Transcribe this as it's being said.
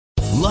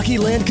Lucky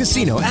Land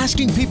Casino,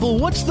 asking people,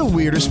 what's the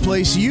weirdest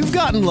place you've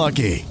gotten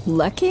lucky?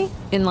 Lucky?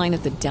 In line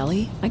at the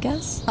deli, I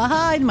guess?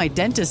 Aha, in my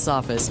dentist's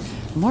office.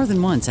 More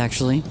than once,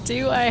 actually.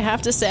 Do I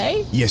have to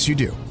say? Yes, you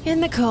do. In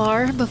the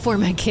car before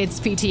my kids'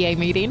 PTA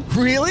meeting.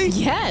 Really?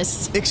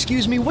 Yes.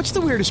 Excuse me, what's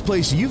the weirdest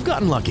place you've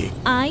gotten lucky?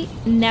 I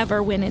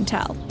never win and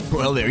tell.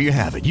 Well, there you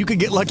have it. You can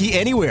get lucky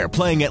anywhere,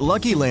 playing at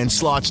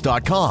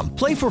LuckyLandSlots.com.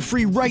 Play for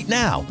free right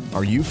now.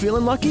 Are you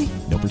feeling lucky?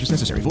 No purchase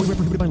necessary. Void where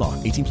prohibited by law.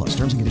 18 plus.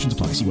 Terms and conditions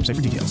apply. See website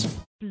for details.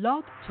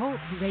 Blog Talk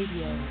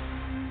Radio.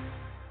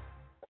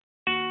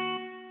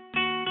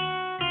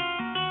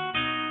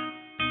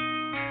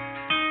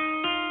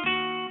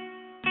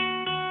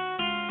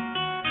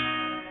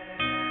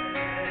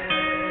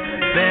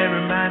 Bear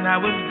in mind I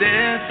was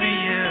there for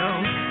you.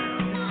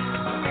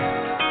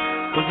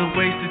 Was a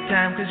waste of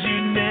time cause you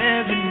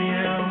never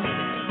knew.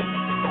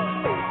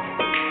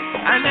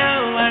 I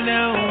know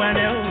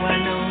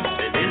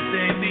that this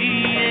ain't the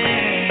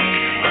end.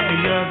 On the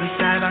other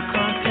side I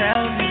can't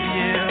tell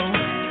you.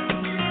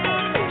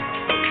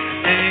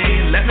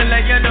 Hey, let me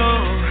let you know,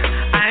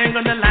 I ain't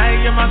gonna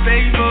lie, you're my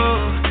baby.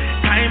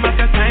 Time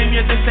after time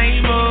you're the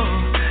same, oh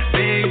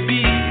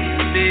baby.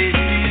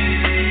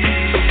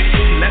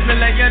 Let me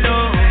let you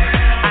know,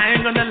 I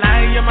ain't gonna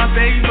lie, you're my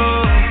baby.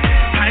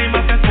 Time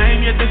after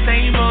time, you're the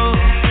same, oh,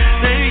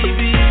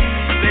 baby.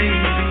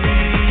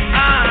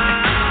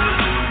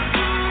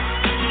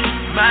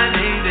 My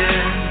lady,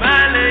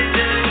 my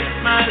lady,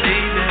 my lady,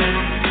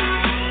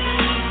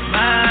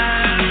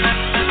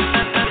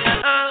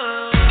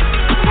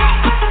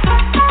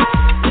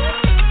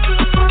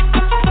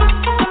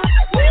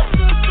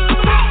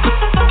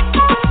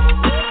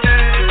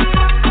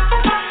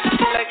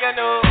 like I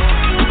know.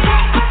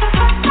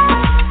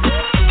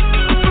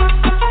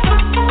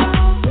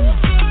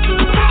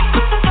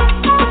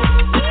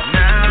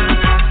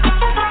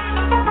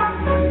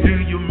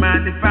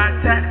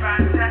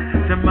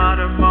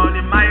 Tomorrow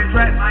morning, my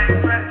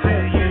address to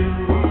you.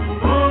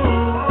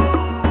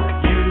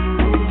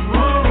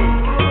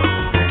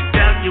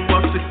 Tell you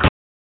what to call.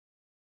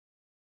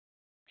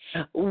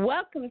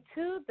 Welcome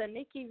to the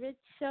Nikki Rich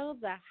Show,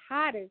 the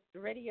hottest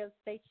radio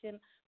station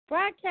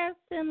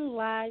broadcasting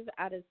live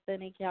out of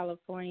sunny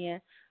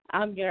California.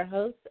 I'm your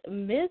host,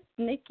 Miss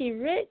Nikki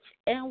Rich,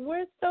 and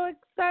we're so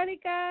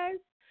excited, guys.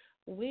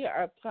 We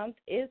are pumped.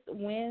 It's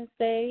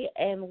Wednesday,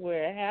 and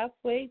we're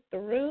halfway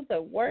through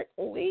the work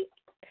week.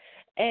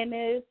 And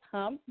it's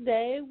Hump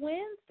Day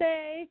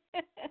Wednesday.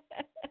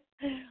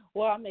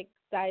 Well, I'm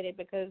excited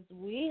because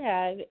we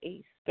have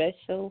a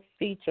special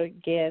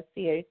featured guest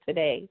here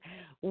today.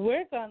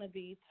 We're going to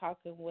be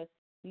talking with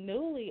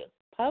newly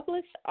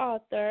published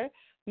author,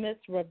 Miss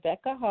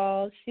Rebecca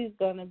Hall. She's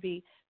going to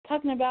be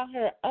talking about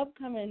her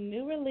upcoming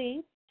new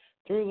release,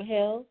 Through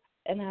Hell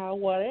and High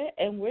Water,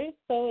 and we're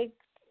so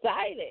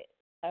excited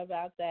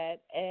about that.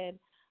 And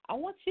I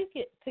want you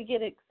to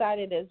get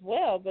excited as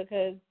well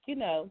because, you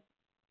know,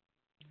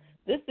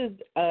 this is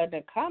an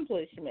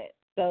accomplishment.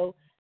 So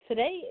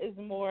today is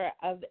more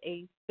of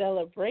a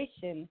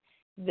celebration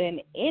than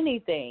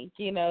anything,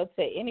 you know,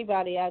 to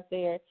anybody out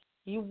there.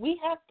 We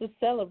have to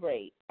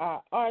celebrate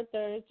our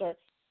authors or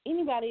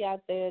anybody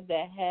out there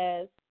that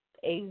has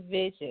a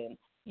vision.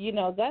 You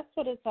know, that's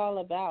what it's all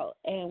about.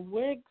 And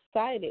we're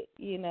excited,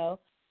 you know,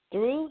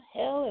 Through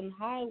Hell and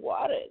High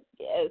Water.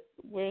 Yes,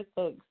 we're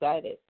so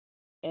excited.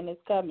 And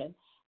it's coming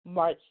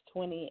March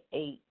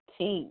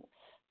 2018.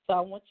 So I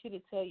want you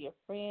to tell your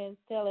friends,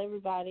 tell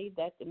everybody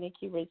that the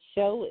Nikki Rich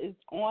Show is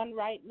on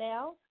right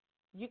now.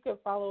 You can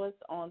follow us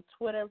on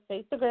Twitter,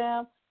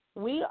 Instagram.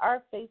 We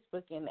are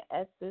Facebooking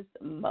at this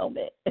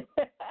moment.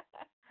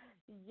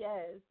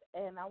 Yes,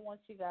 and I want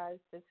you guys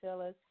to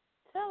tell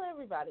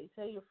everybody,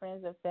 tell your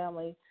friends and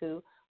family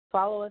to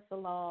follow us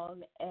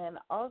along and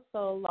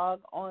also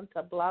log on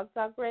to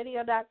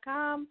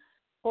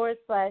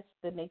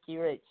blogtalkradio.com/The Nikki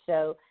Rich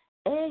Show.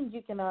 And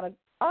you can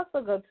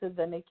also go to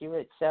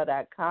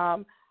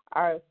thenikkirichshow.com,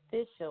 our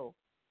official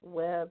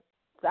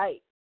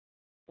website.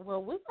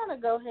 Well, we're going to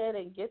go ahead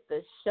and get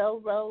the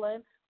show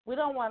rolling. We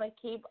don't want to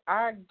keep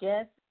our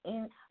guests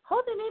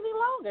holding any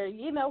longer.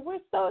 You know, we're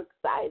so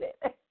excited.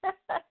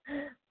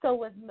 So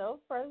with no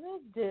further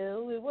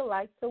ado, we would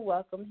like to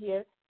welcome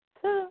here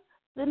to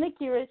the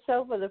Nikki Rich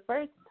Show for the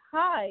first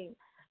time,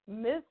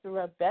 Miss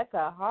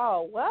Rebecca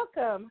Hall.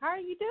 Welcome. How are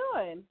you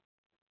doing?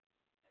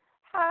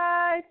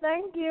 Hi,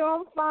 thank you.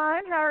 I'm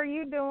fine. How are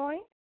you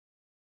doing?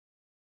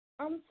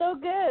 I'm so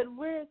good.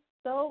 We're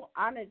so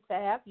honored to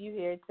have you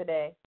here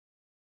today.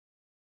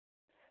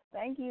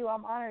 Thank you.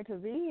 I'm honored to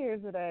be here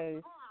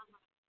today.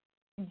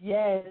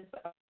 Yes.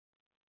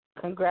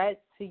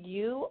 Congrats to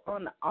you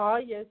on all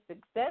your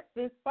success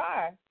this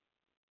far.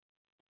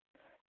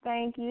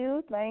 Thank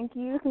you. Thank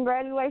you.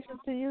 Congratulations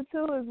to you,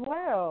 too, as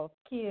well.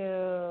 Thank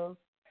you.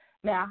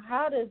 Now,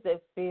 how does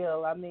it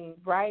feel? I mean,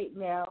 right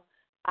now,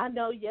 I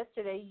know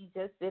yesterday you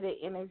just did an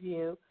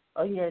interview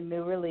on your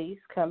new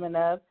release coming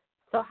up.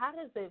 So how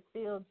does it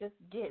feel just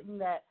getting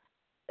that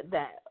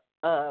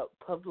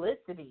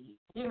publicity,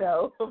 you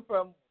know,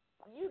 from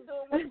you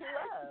doing what you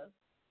love?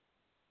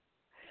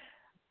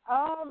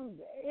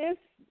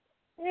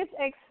 It's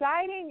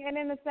exciting, and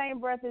in the same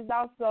breath, it's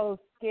also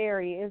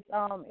scary.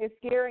 It's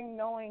scary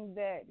knowing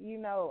that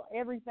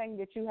everything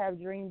that you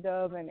have dreamed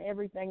of and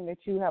everything that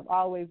you have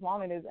always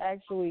wanted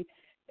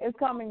is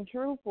coming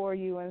true for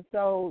you. And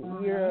so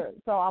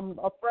I'm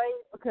afraid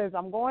because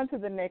I'm going to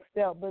the next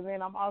step, but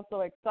then I'm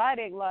also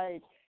excited.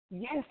 Like,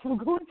 yes, I'm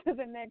going to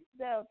the next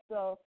step.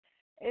 So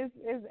it's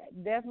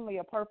definitely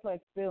a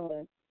perplexed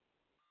feeling.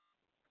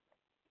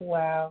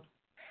 Wow.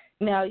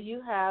 Now, you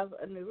have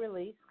a new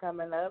release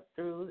coming up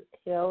through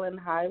Hell and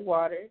High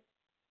Water,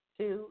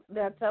 too.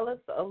 Now, tell us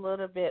a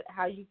little bit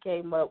how you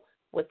came up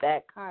with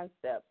that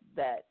concept,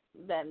 that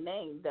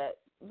name,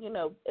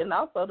 and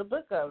also the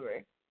book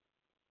cover.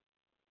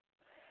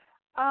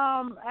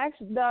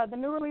 Actually, the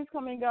new release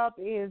coming up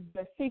is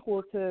the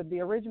sequel to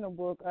the original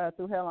book,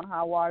 Through Hell and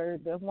High Water.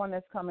 The one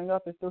that's coming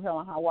up is Through Hell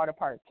and High Water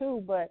Part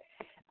 2. But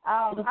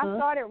I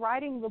started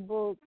writing the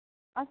book.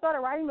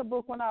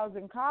 When I was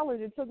in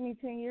college. It took me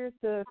 10 years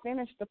to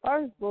finish the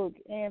first book,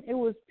 and it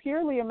was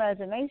purely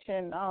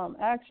imagination.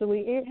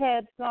 Actually, it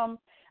had some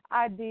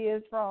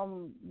ideas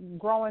from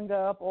growing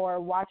up or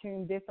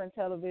watching different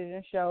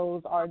television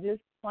shows or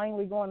just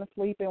plainly going to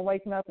sleep and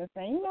waking up and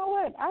saying, you know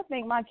what, I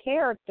think my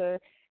character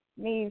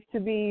needs to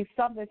be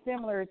something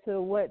similar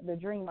to what the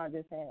dream I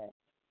just had.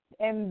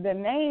 And the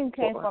name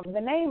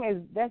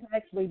that's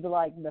actually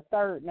the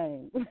third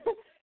name.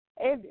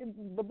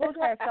 The book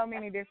has so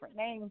many different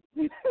names.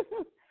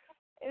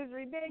 It's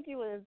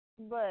ridiculous.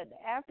 But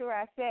after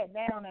I sat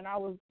down, I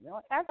was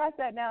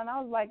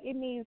like, it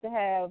needs to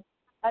have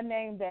a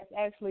name that's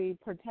actually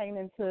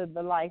pertaining to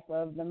the life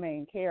of the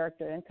main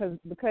character. And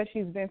because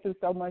she's been through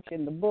so much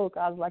in the book,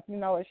 I was like, you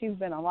know what, she's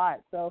been a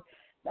lot. So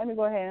let me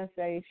go ahead and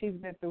say she's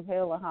been through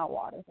hell and hot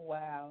water.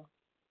 Wow.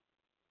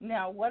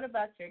 Now, what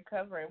about your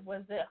cover?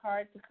 Was it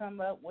hard to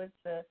come up with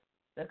the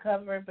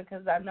cover?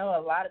 Because I know a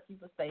lot of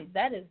people say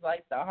that is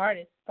like the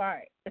hardest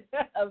part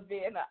of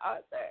being an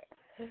author.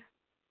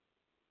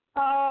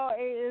 Oh,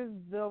 it is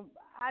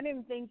I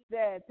didn't think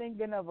that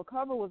thinking of a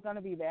cover was going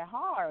to be that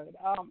hard.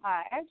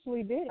 I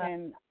actually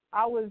didn't.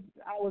 I was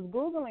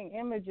Googling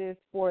images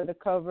for the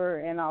cover,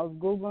 and I was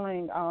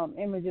Googling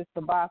images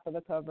to buy for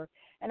the cover,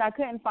 and I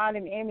couldn't find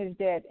an image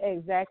that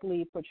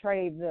exactly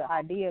portrayed the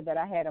idea that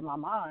I had in my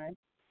mind.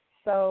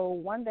 So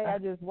one day I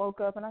just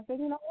woke up and I said,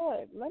 you know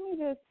what, let me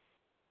just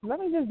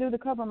do the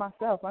cover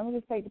myself. Let me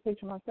just take the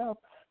picture myself.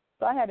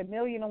 So I had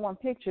 1,000,001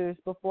 pictures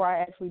before I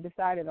actually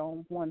decided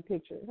on one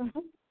picture.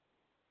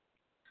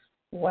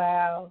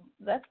 Wow,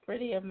 that's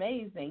pretty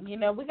amazing.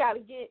 We got to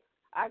get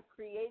our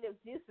creative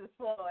juices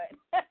flowing.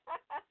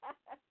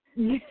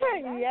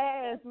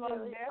 Yes, most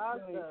really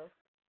definitely. Awesome.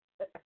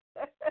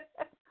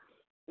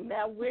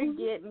 Now we're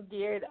getting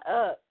geared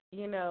up,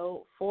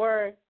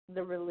 for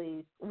the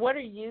release. What are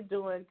you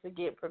doing to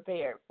get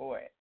prepared for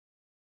it?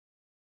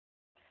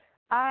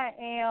 I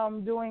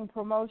am doing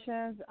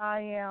promotions. I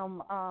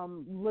am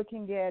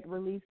looking at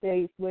release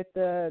dates with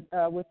the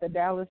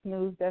Dallas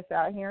News that's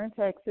out here in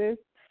Texas.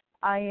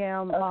 I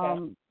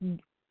am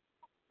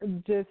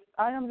just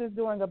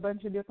doing a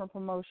bunch of different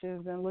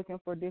promotions and looking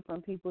for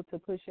different people to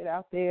push it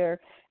out there.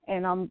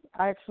 And I'm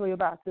actually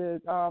about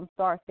to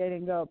start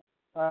setting up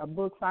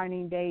book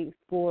signing dates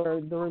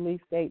for the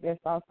release date that's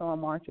also in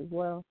March as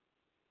well.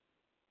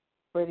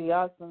 Pretty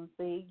awesome.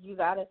 See, you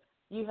had a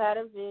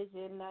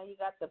vision, now you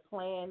got the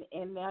plan,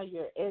 and now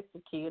you're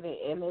executing,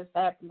 and it's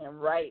happening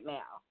right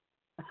now.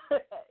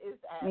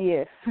 It's happening.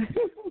 Yes.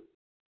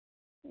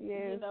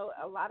 Yes.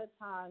 A lot of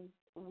times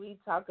we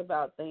talk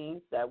about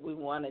things that we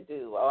want to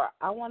do, or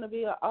I want to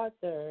be an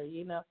author,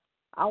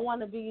 I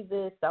want to be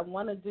this, I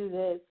want to do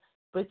this,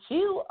 but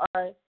you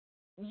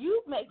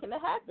making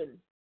it happen.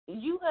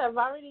 You have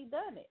already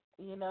done it,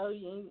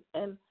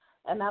 and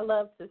I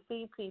love to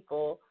see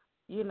people,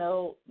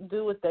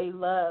 do what they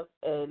love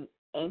and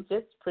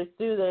just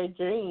pursue their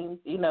dreams,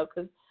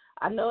 because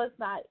I know it's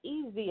not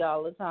easy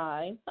all the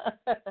time,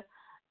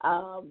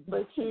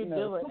 but you're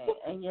doing it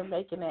and you're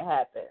making it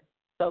happen.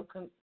 So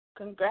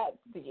congrats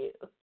to you.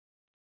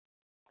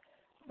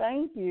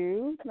 Thank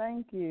you.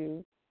 Thank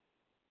you.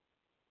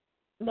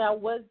 Now,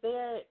 was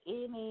there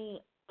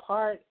any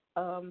part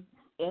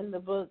in the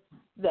book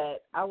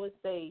that I would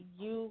say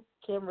you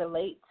can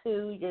relate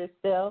to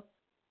yourself,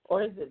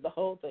 or is it the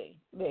whole thing,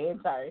 the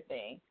entire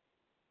thing?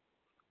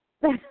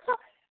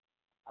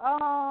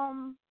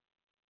 I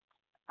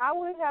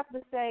would have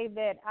to say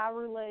that I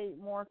relate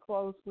more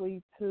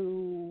closely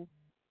to,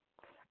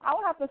 I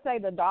would have to say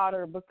the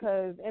daughter,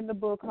 because in the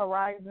book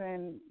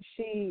Horizon,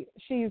 she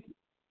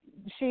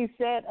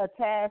set a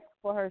task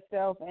for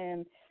herself,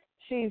 and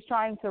she's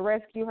trying to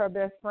rescue her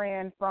best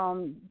friend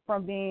from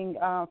being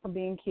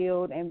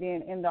killed, and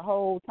then in the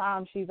whole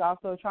time she's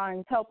also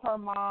trying to help her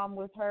mom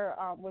with her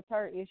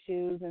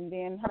issues, and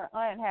then her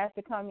aunt has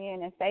to come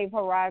in and save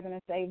Horizon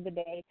and save the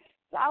day.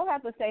 So I would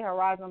have to say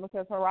Horizon,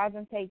 because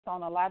Horizon takes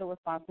on a lot of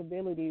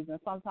responsibilities, and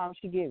sometimes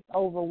she gets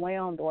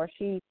overwhelmed, or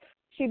she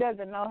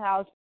doesn't know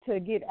how to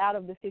get out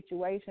of the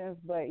situations.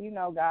 But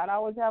God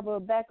always have a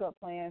backup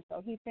plan,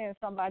 so He sends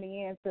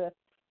somebody in to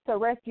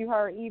rescue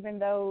her, even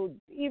though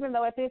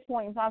at this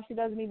point in time she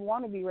doesn't even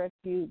want to be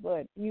rescued.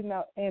 But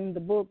in the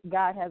book,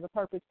 God has a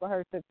purpose for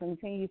her to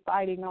continue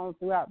fighting on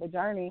throughout the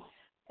journey,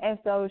 and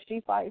so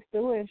she fights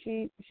through it.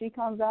 And she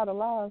comes out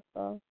alive.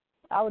 So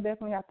I would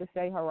definitely have to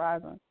say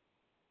Horizon.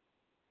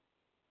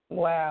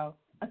 Wow.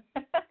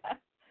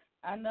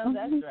 I know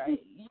that's right.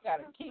 You got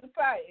to keep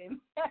fighting.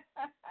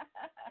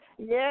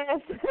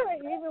 Yes,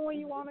 even when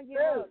you want to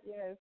give up,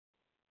 yes.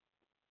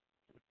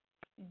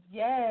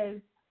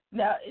 Yes.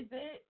 Now, is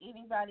there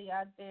anybody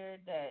out there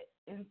that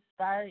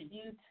inspired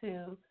you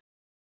to,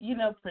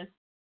 pursue,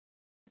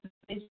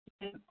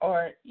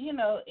 or,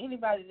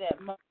 anybody that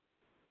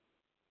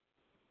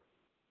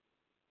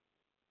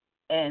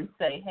and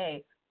say,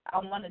 hey, I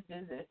want to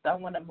do this, I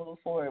want to move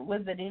forward?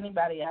 Was it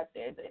anybody out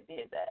there that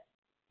did that?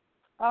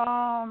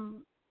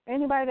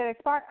 Anybody that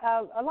inspired,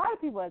 a lot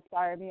of people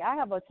inspired me. I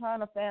have a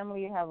ton of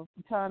family, I have a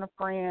ton of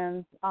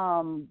friends.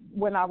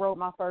 When I wrote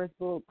my first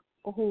book,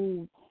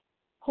 who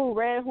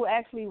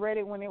actually read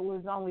it when it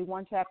was only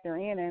one chapter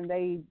in, and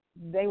they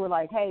were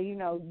like, hey, you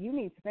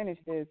need to finish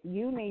this.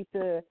 You need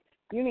to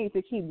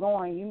keep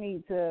going. You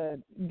need to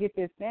get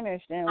this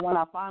finished. And when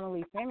I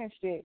finally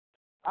finished it,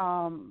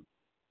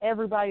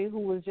 everybody who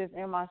was just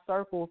in my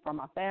circle, from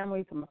my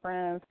family to my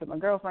friends to my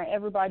girlfriend,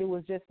 everybody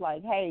was just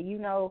like, hey,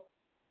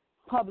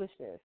 publish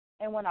this.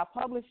 And when I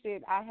published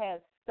it, I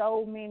had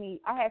so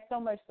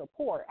much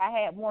support. I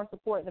had more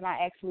support than I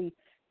actually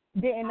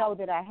didn't know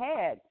that I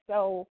had.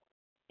 So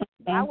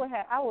I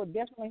would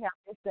definitely have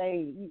to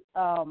say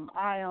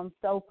I am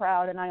so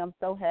proud and I am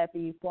so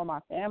happy for my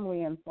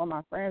family and for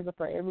my friends and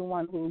for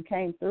everyone who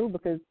came through,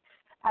 because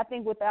I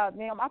think without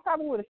them, I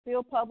probably would have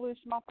still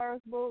published my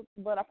first book,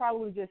 but I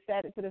probably would have just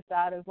sat it to the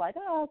side as like,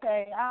 oh,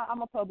 okay,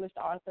 I'm a published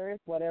author.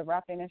 It's whatever.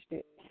 I finished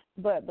it.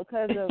 But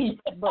because of them,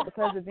 but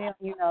because of them,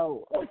 I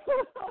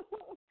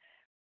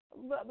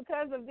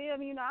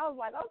was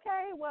like,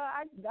 okay, well,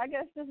 I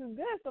guess this is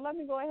good. So let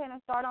me go ahead and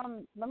start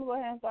on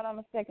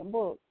the second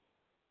book.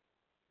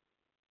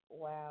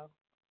 Wow.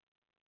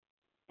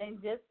 And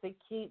just to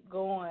keep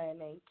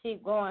going.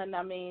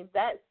 I mean,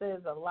 that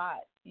says a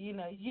lot. You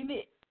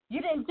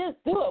didn't just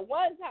do it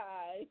one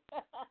time.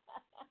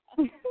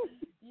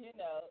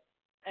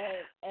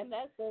 And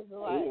that says a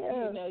lot.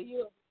 Yeah.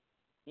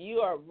 You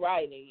are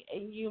writing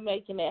and you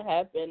making it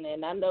happen.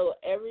 And I know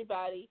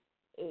everybody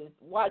is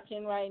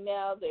watching right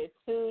now. They're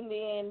tuned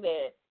in.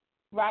 They're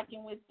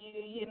rocking with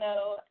you,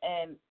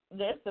 and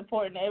they're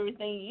supporting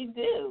everything you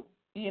do,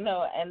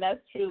 and that's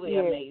truly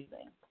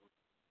amazing.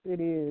 It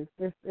is.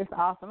 It's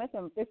awesome.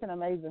 It's an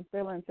amazing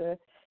feeling to,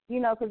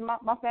 because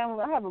my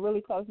family, I have a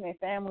really close-knit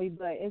family,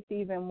 but it's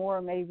even more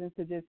amazing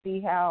to just see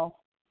how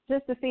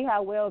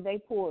well they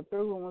pulled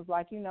through and was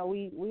like,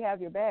 we have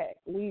your back.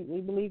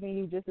 We believe in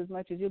you just as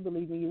much as you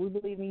believe in you. We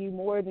believe in you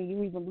more than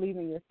you even believe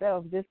in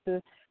yourself. Just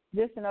to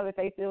know that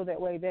they feel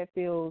that way, that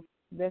feels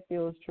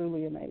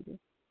truly amazing.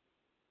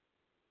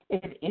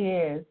 It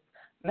is.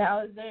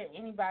 Now, is there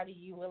anybody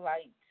you would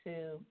like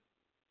to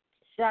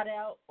shout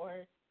out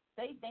or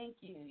say thank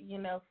you,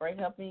 for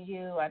helping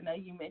you? I know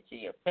you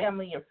mentioned your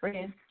family, your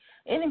friends.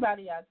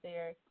 Anybody out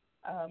there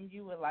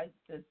you would like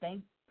to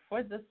thank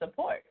for the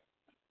support?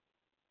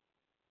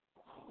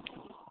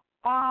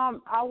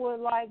 I would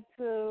like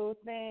to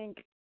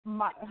thank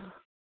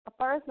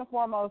first and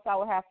foremost, I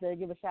would have to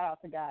give a shout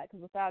out to God,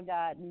 because without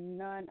God,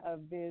 none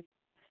of this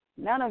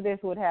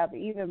would have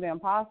even been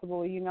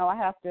possible. I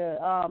have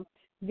to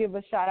give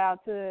a shout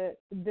out to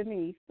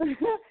Denise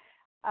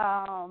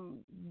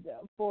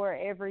for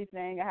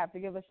everything. I have to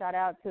give a shout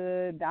out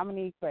to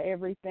Dominique for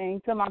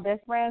everything. To my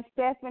best friends,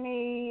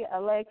 Stephanie,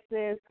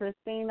 Alexis,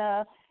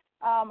 Christina.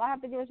 I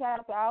have to give a shout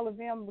out to all of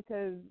them,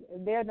 because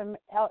they're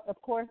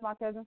of course, my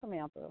cousin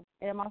Samantha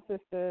and my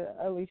sister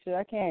Alicia.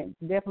 I can't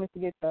definitely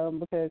forget them,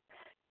 because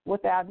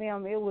without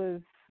them, it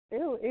would have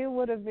been, it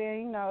would have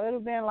been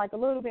like a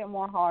little bit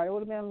more hard. It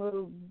would have been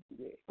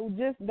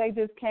they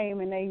just came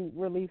and they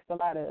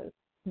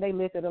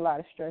lifted a lot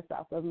of stress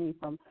off of me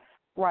from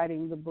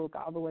writing the book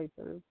all the way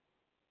through.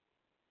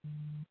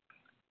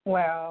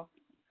 Wow.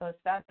 So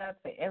shout out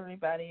to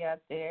everybody out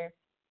there,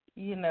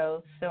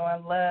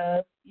 showing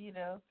love,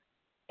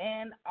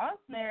 and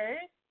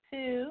listeners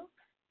too.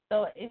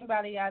 So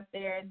anybody out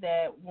there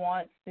that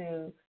wants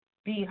to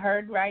be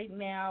heard right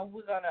now,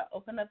 we're going to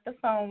open up the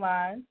phone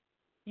lines.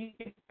 You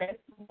can press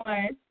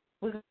 1.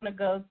 We're going to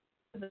go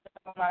to the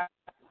phone line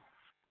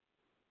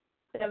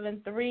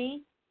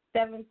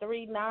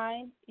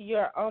 73739.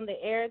 You're on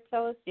the air.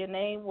 Tell us your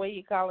name, where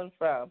you calling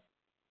from.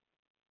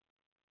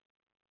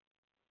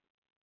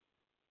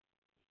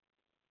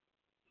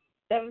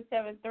 Seven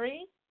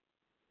 773.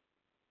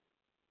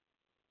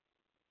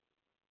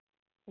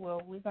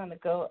 Well, we're going to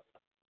go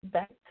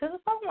back to the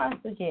phone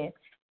lines again.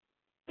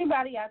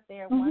 Anybody out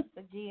there, once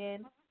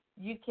again,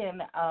 you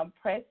can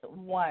press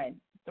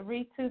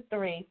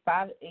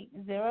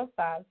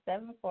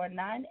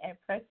 1-323-580-5749 and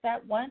press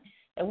that 1.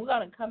 And we're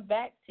going to come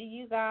back to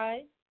you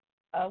guys.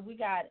 We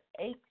got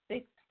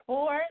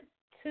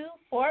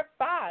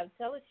 864-245.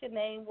 Tell us your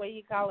name, where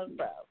you calling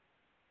from.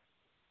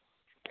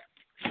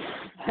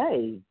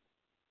 Hey,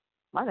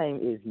 my name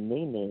is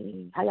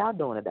Nene. How y'all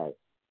doing today?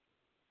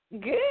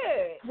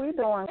 Good. We're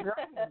doing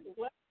great.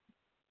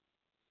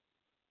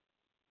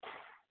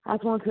 I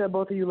just want to tell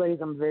both of you ladies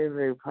I'm very,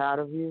 very proud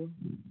of you.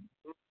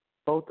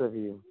 Both of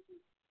you.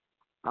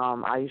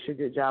 Aisha,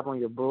 good job on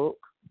your book.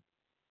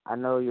 I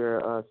know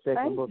your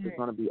second book is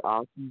going to be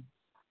awesome.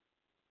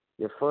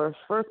 Your first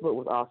book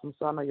was awesome,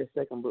 so I know your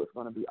second book is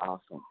going to be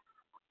awesome.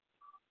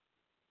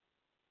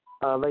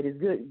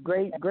 Ladies,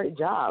 great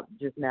job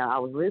just now. I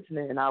was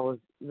listening, and I was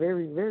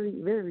very, very,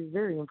 very,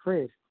 very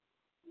impressed.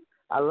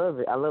 I love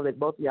it. I love that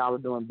both of y'all are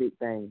doing big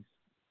things.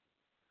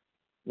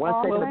 We're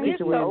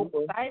picture with so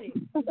Oprah. excited.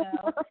 You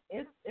know,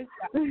 it's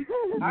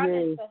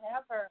honest to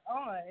have her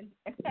on.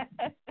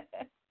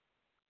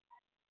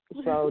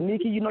 So,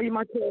 Nikki, you know you're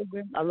my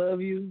cousin. I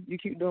love you. You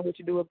keep doing what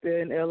you do up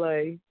there in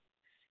L.A.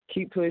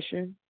 Keep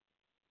pushing.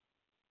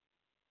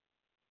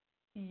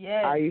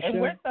 Yes, Aisha. and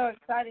we're so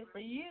excited for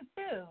you,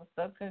 too.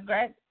 So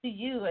congrats to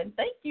you, and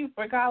thank you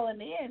for calling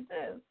in,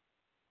 too.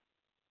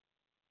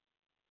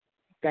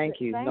 Thank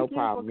you. No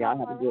problem. Y'all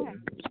have a good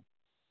one.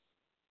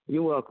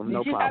 You're welcome.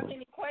 No problem.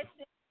 Did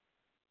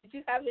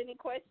you have any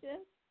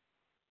questions?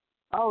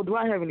 Oh, do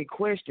I have any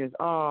questions?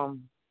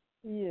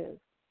 Yes.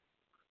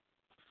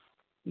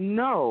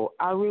 No,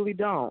 I really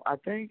don't. I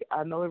think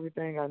I know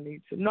everything I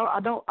need to. No, I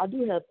don't. I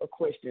do have a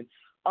question.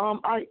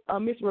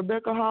 Miss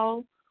Rebecca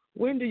Hall,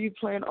 when do you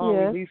plan on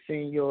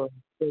releasing your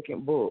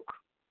second book?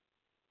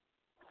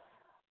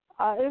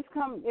 It's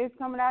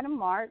coming out in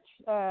March.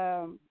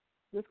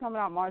 It's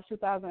coming out March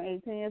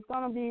 2018. It's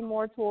going to be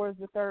more towards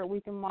the third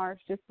week in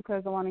March, just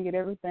because I want to get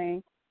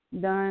everything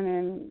done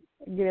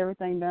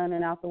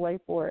and out the way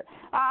for it.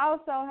 I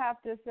also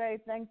have to say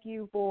thank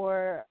you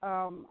for,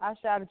 I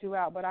shouted you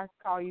out, but I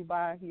call you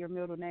by your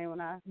middle name,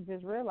 and I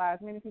just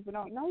realized many people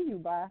don't know you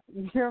by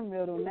your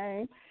middle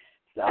name.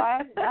 So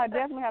I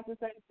definitely have to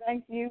say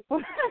thank you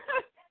for,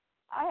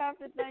 I have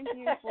to thank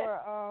you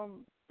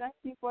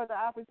for the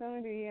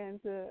opportunity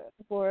and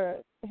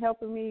for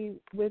helping me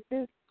with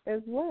this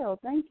as well.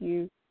 Thank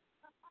you.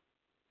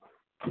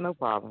 No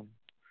problem.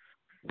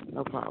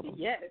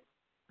 Yes.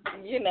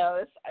 You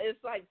know,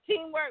 it's like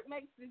teamwork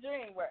makes the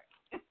dream work.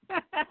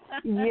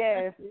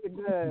 Yes, it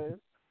does.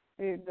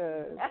 It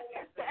does.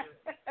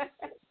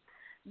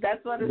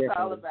 That's what it's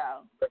all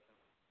about.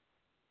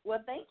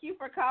 Well, thank you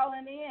for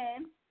calling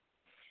in.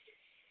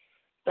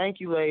 Thank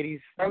you, ladies.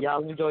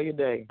 Y'all enjoy your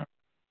day.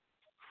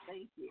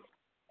 Thank you.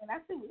 And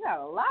I see we got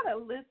a lot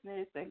of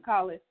listeners and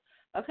callers.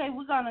 Okay,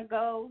 we're going to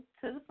go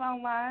to the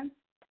phone lines.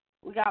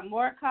 We got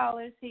more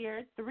callers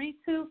here.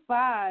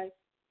 325-513.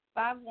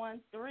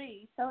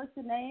 Tell us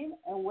your name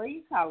and where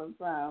you calling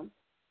from.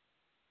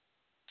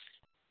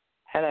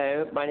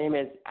 Hello, my name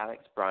is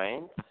Alex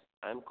Bryant.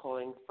 I'm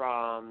calling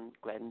from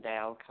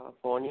Glendale,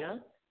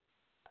 California.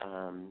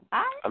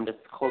 Hi. I'm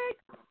just calling.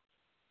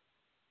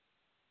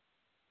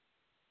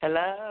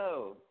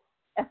 Hello.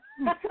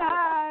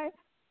 Hi.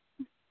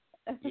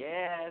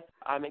 Yes,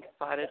 I'm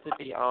excited to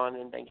be on,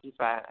 and thank you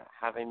for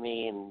having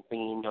me and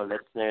bringing your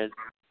listeners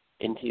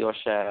into your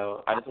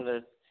show. I just want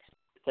to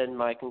send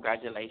my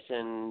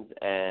congratulations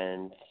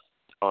and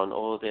on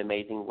all the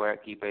amazing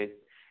work you both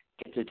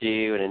get to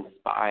do and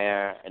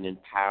inspire and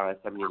empower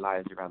so many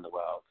lives around the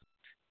world.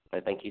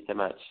 So thank you so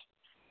much.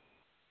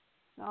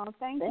 Oh,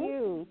 thank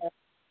you.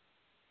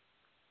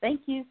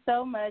 Thank you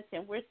so much,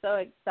 and we're so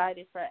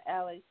excited for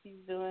Alex.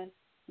 He's doing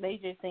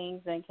major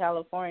things in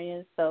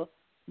California, so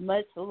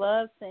much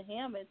love to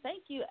him. And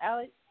thank you,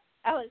 Alex.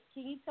 Alex,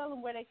 can you tell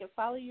them where they can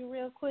follow you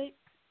real quick?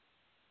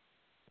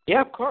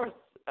 Yeah, of course.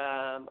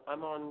 I'm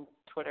on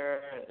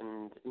Twitter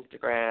and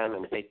Instagram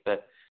and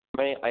Facebook.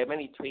 I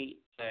only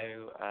tweet,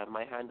 so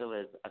my handle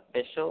is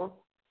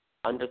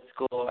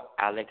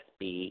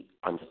official_AlexB_.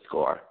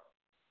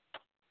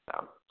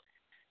 So,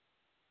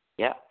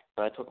 yeah,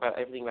 I talk about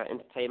everything about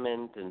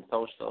entertainment and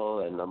social,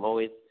 and I'm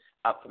always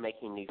up for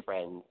making new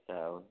friends.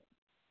 So,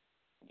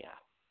 yeah.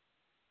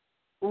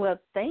 Well,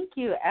 thank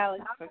you,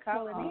 Alex, for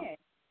calling in.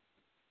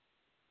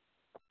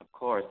 Of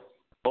course.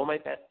 All my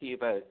best to you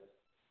both.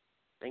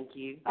 Thank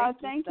you.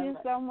 Thank you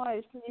so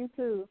much. To you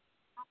too.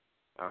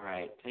 All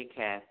right. Take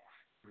care.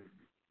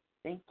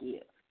 Thank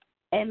you.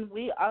 And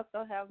we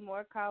also have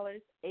more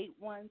callers,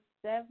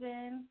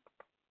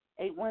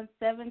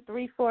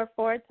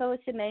 817-344. Tell us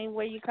your name,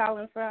 where you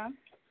calling from.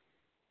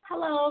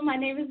 Hello, my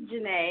name is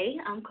Janae.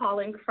 I'm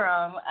calling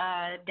from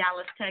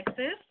Dallas,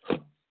 Texas.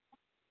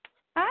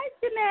 Hi,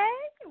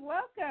 Janae.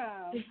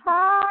 Welcome.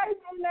 Hi,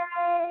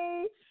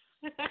 Janae.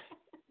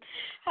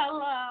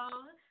 Hello.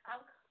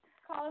 I'm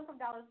calling from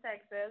Dallas,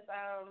 Texas.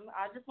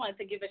 I just wanted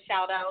to give a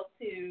shout-out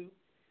to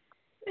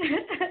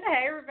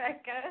hey,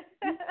 Rebecca.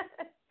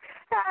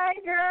 Hi,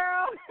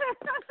 girl.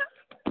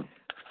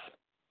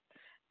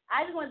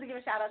 I just wanted to give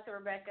a shout-out to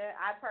Rebecca.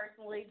 I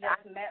personally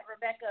just met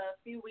Rebecca a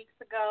few weeks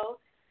ago.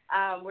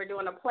 We're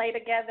doing a play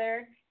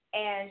together,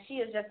 and she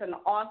is just an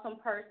awesome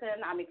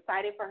person. I'm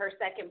excited for her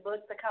second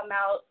book to come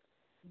out.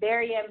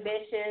 Very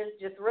ambitious,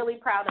 just really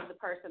proud of the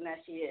person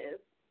that she is.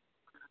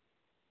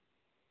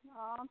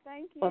 Oh,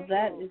 thank you. Well,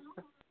 that is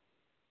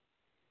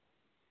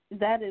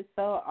That is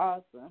so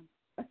awesome.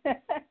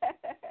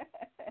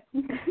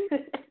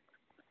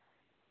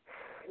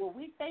 Well,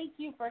 we thank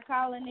you for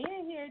calling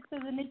in here to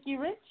the Nikki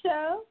Rich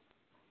Show.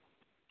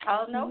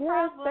 Oh, no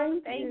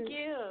problem. Thank Thank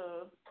you.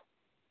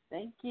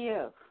 Thank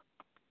you.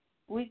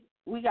 We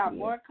got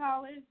more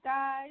callers,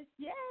 guys.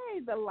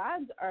 Yay! The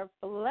lines are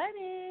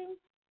flooding.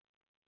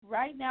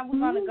 Right now, we're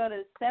going to go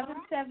to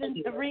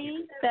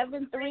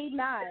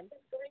 773-739.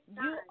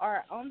 You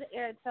are on the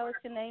air. Tell us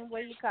your name,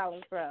 where you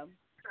calling from.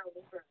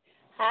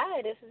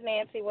 Hi, this is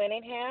Nancy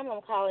Winningham.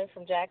 I'm calling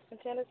from Jackson,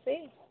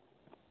 Tennessee.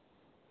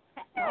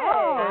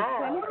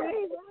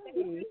 Tennessee.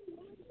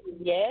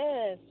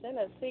 Yes,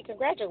 Tennessee.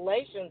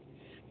 Congratulations,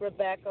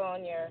 Rebecca,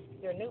 on your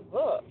new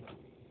book.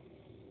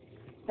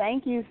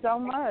 Thank you so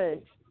much.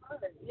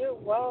 You're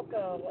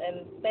welcome.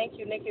 And thank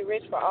you, Nikki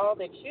Rich, for all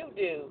that you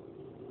do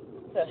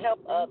to help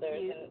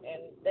others.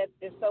 And that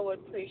is so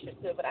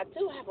appreciative. But I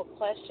do have a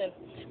question.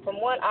 From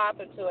one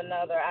author to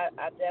another,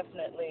 I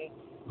definitely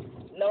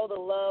know the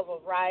love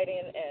of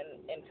writing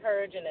and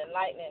encouraging,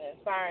 enlightening, and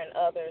inspiring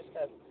others,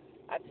 because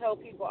I tell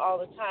people all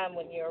the time,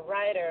 when you're a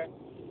writer,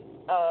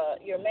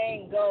 your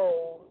main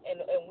goal,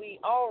 and we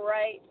all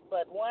write,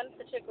 but one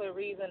particular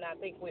reason I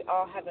think we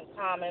all have in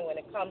common when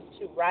it comes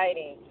to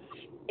writing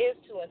is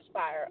to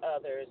inspire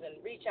others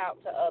and reach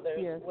out to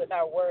others with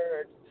our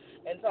words.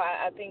 And so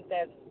I think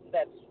that's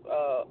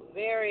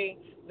very,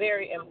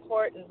 very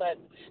important. But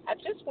I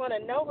just want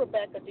to know,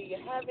 Rebecca, do you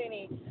have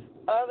any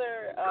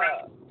other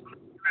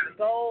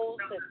goals,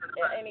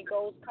 any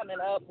goals coming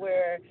up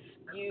where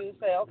you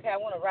say, okay, I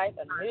want to write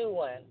a new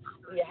one?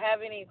 Do you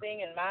have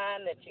anything in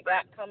mind that you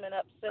got coming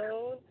up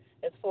soon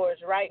as far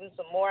as writing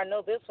some more? I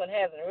know this one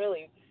hasn't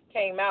really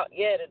came out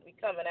yet. It'll be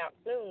coming out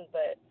soon,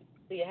 but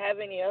do you have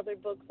any other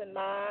books in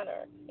mind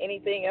or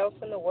anything else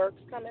in the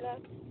works coming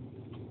up?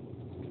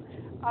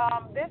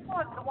 This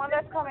one, the one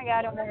that's coming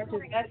out in March,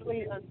 is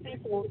actually a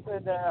sequel to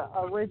the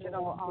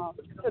original,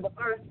 to the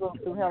first book,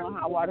 Through Hell and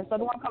High Water. So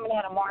the one coming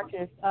out in March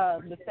is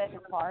the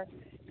second part.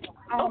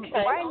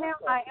 Right now,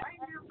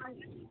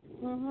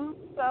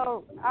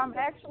 so I'm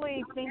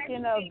actually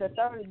thinking of the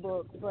third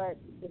book, but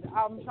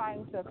I'm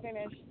trying to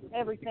finish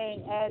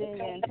everything, adding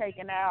and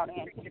taking out,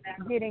 and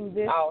getting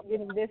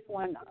this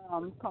one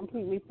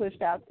completely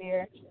pushed out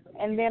there.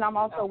 And then I'm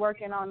also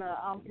working on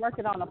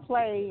a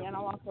play, and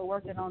I'm also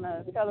working on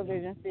a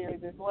television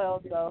series as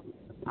well. So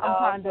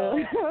I'm kind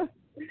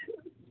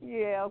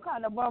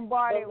of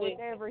bombarded with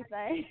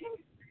everything.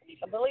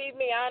 Believe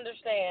me, I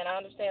understand. I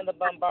understand the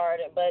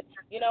bombarding. But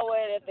you know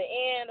what? At the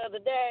end of the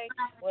day,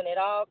 when it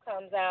all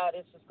comes out,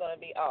 it's just going to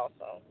be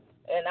awesome.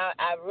 And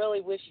I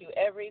really wish you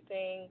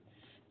everything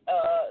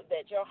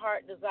that your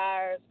heart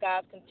desires.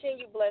 God's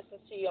continued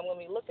blessings to you. I'm going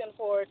to be looking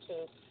forward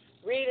to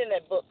reading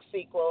that book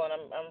sequel, and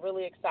I'm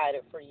really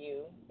excited for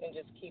you. And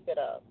just keep it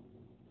up.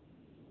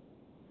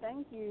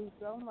 Thank you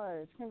so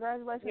much.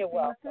 Congratulations You're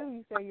welcome. to you, too.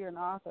 You say you're an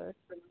author.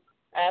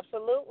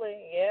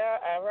 Absolutely. Yeah,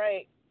 I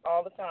write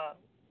all the time.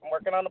 I'm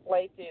working on the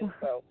play too,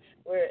 so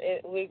we're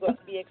going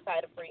to be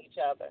excited for each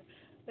other.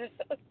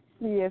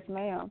 Yes,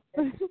 ma'am.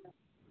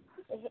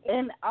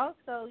 And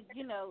also,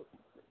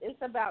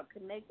 it's about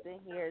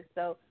connecting here.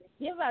 So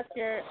give us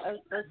your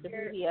social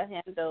media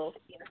handle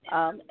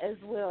as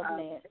well,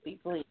 Nancy,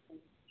 please.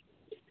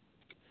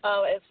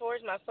 As far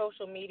as my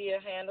social media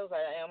handles,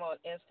 I am on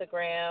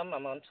Instagram,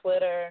 I'm on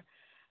Twitter,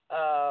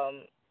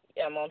 I'm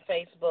on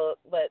Facebook.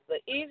 But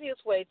the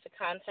easiest way to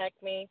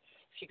contact me,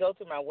 if you go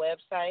through my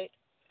website,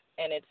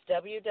 and it's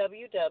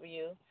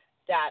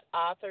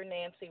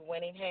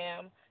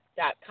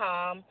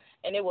www.authornancywinningham.com,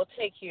 and it will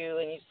take you,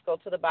 and you just go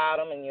to the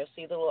bottom, and you'll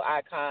see the little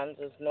icons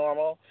as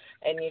normal,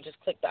 and you just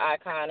click the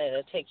icon, and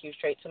it'll take you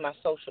straight to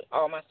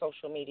all my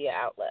social media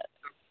outlets.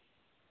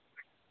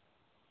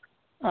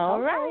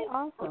 All right.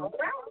 Awesome. All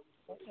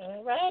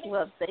right.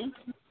 Well, thank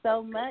you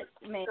so much,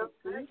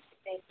 Nancy.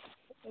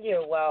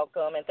 You're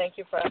welcome, and thank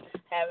you for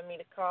having me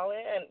to call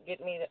in and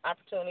getting me the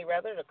opportunity,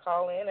 to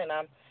call in, and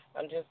I'm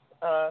just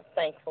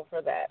thankful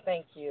for that.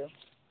 Thank you.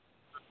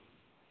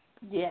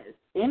 Yes.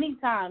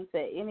 Anytime, to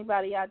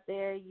anybody out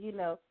there, you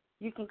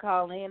can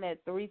call in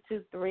at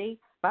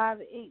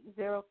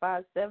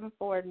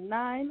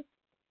 323-580-5749,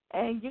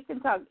 and you can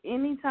talk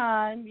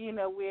anytime.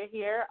 We're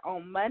here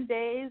on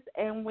Mondays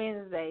and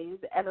Wednesdays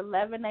at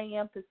 11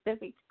 a.m.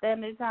 Pacific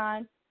Standard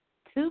Time,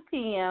 2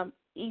 p.m.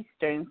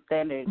 Eastern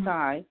Standard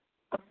Time,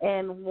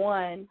 and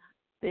 1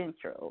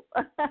 Central.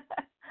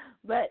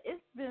 But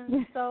it's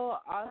been so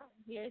awesome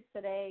here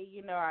today.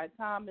 Our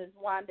time is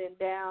winding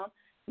down.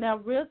 Now,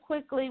 real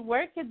quickly,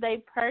 where could they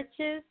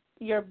purchase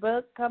your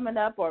book coming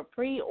up, or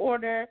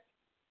pre-order,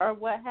 or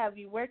what have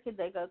you? Where could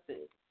they go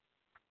to?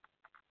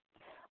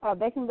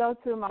 They can go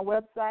to my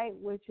website,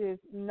 which is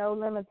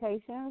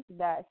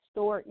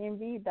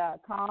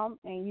nolimitations.storeenvy.com,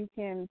 and you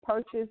can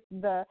purchase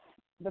the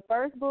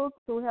first book,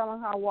 Through Hell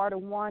and High Water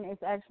 1.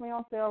 It's actually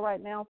on sale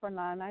right now for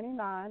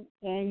 $9.99,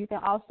 and you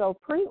can also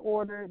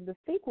pre-order the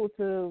sequel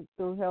to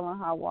Through Hell and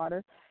High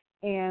Water,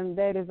 and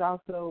that is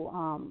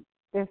also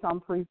it's on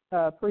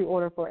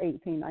pre-order for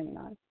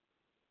 $18.99.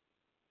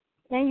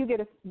 And you get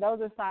those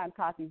are signed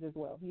copies as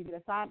well. You get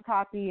a signed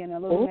copy and a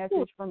little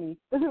message from me.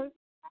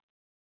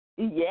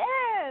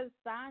 Yes,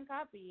 signed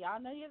copy.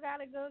 Y'all know you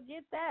gotta go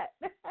get that.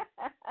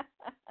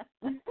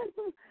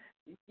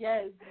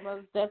 Yes,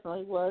 most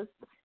definitely was.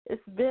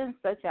 It's been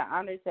such an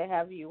honor to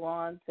have you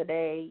on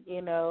today.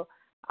 You know,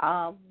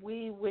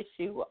 we wish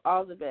you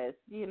all the best.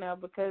 You know,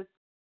 because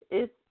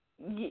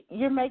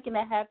you're making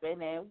it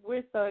happen, and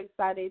we're so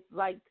excited.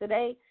 Like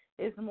today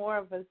is more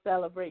of a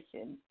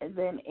celebration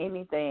than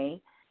anything.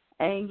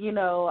 And, you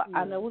know,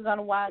 I know we're going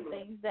to wind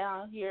things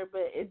down here,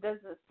 but it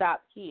doesn't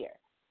stop here.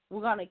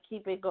 We're going to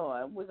keep it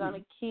going. We're going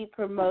to keep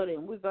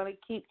promoting. We're going to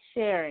keep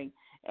sharing.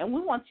 And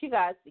we want you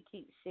guys to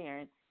keep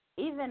sharing.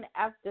 Even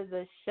after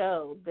the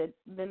show, the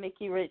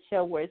Nikki Rich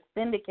Show, where it's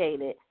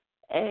syndicated,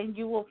 and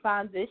you will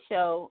find this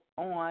show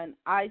on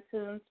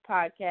iTunes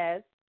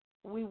podcast.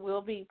 We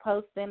will be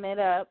posting it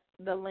up,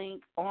 the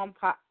link on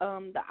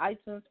the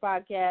iTunes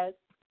podcast.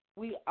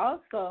 We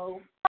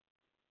also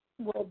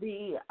will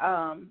be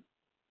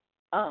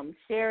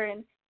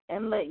sharing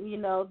and letting you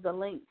know the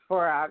link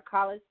for our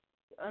College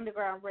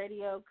Underground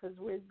Radio, because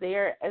we're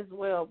there as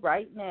well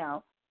right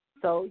now.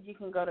 So you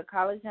can go to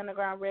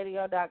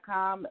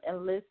collegeundergroundradio.com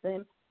and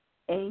listen,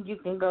 and you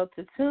can go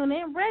to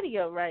TuneIn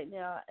Radio right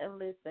now and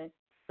listen.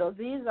 So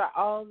these are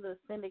all the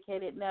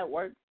syndicated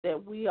networks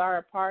that we are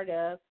a part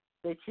of,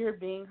 that you're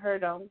being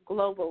heard on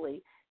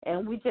globally.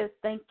 And we just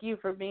thank you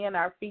for being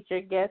our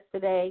featured guest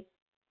today.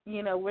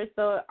 You know, we're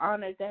so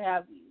honored to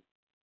have you.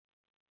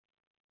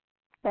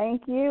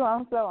 Thank you.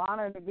 I'm so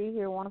honored to be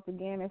here once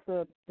again. It's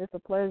a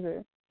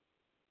pleasure.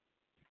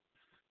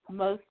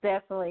 Most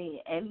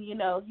definitely. And, you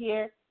know,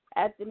 here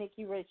at the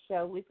Nikki Rich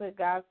Show, we put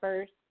God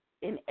first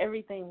in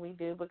everything we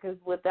do, because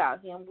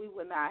without him, we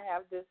would not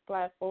have this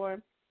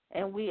platform.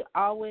 And we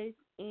always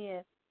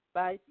end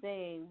by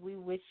saying we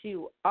wish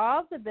you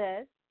all the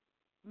best,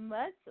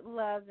 much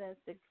love and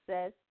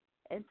success.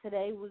 And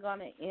today we're going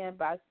to end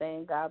by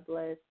saying God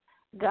bless.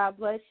 God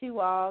bless you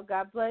all.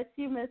 God bless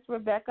you, Miss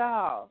Rebecca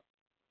Hall.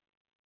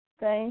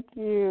 Thank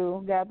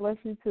you. God bless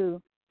you,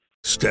 too.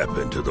 Step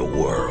into the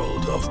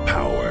world of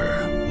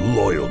power,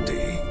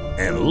 loyalty,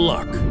 and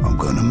luck. I'm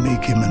going to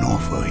make him an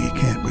offer he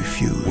can't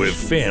refuse. With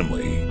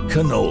family,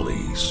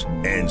 cannolis,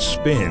 and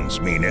spins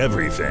mean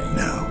everything.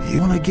 Now, you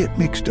want to get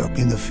mixed up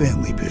in the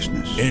family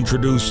business.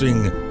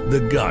 Introducing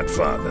The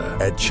Godfather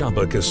at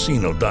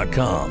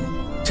ChumbaCasino.com.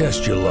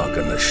 Test your luck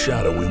in the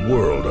shadowy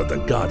world of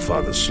The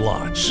Godfather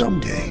slot.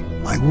 Someday,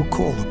 I will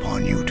call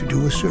upon you to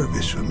do a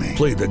service for me.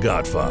 Play The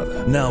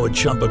Godfather now at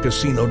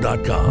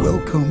ChumbaCasino.com.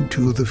 Welcome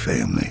to the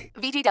family.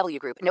 VGW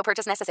Group. No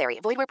purchase necessary.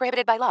 Void where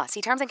prohibited by law.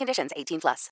 See terms and conditions. 18+.